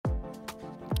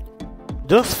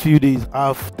Just few days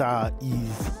after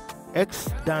his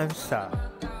ex-dancer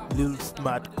Lil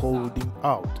Smart called him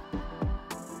out,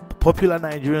 popular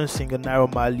Nigerian singer Naira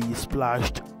Marley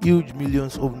splashed huge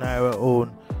millions of naira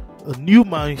on a new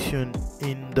mansion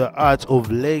in the heart of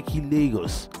Lekki,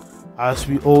 Lagos. As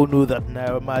we all know that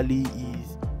Naira Marley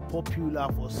is popular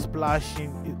for splashing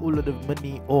a whole lot of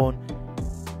money on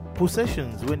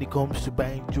possessions when it comes to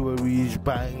buying jewelries,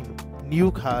 buying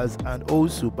new cars, and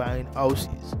also buying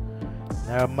houses.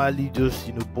 Naira Marley just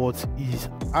bought his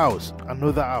house,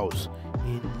 another house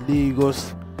in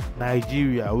Lagos,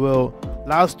 Nigeria. Well,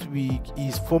 last week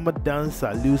his former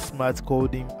dancer Lil Smart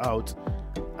called him out,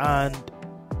 and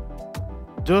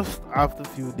just after a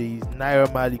few days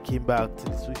Naira Marley came back to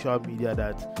the social media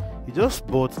that he just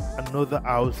bought another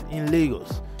house in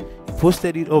Lagos. He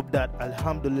posted it up that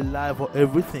Alhamdulillah for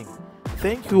everything.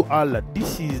 Thank you Allah.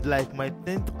 This is like my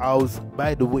 10th house,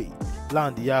 by the way.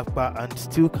 Land Yakpa and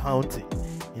still counting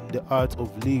in the heart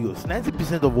of Lagos.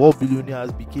 90% of all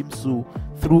billionaires became so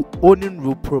through owning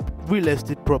real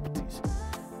estate properties.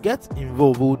 Get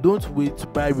involved. Oh, don't wait to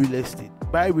buy real estate.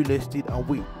 Buy real estate and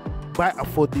wait. Buy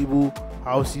affordable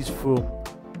houses from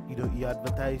he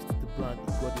advertised the brand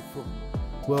he got it from.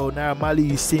 Well, Naira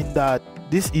Marley is saying that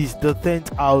this is the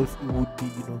 10th house he would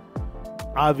be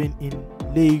having in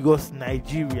Lagos,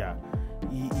 Nigeria.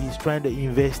 He is trying to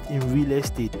invest in real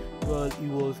estate. Well, it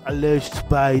was alleged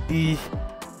by these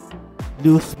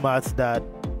Lil Smart that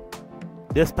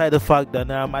despite the fact that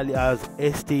Naira Marley has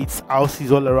estates,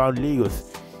 houses all around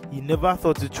Lagos, he never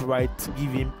thought it right to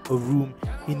give him a room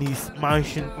in his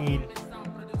mansion in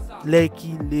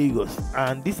Lekki, Lagos,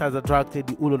 and this has attracted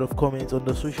a whole lot of comments on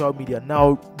the social media.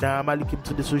 Now Naira Marley came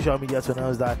to the social media to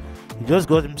announce that he just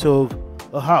got himself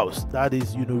a house that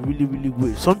is really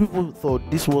great. Some people thought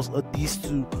this was a diss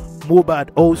to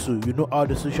Mohbad. Also, how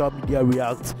the social media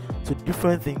reacts to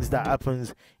different things that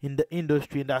happens in the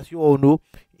industry, and as you all know,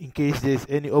 in case there's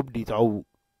any update, I will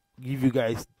give you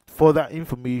guys further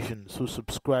information. So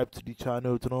subscribe to the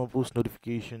channel, turn on post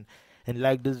notification, and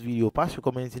like this video. Pass your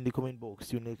comments in the comment box.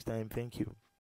 See you next time. Thank you.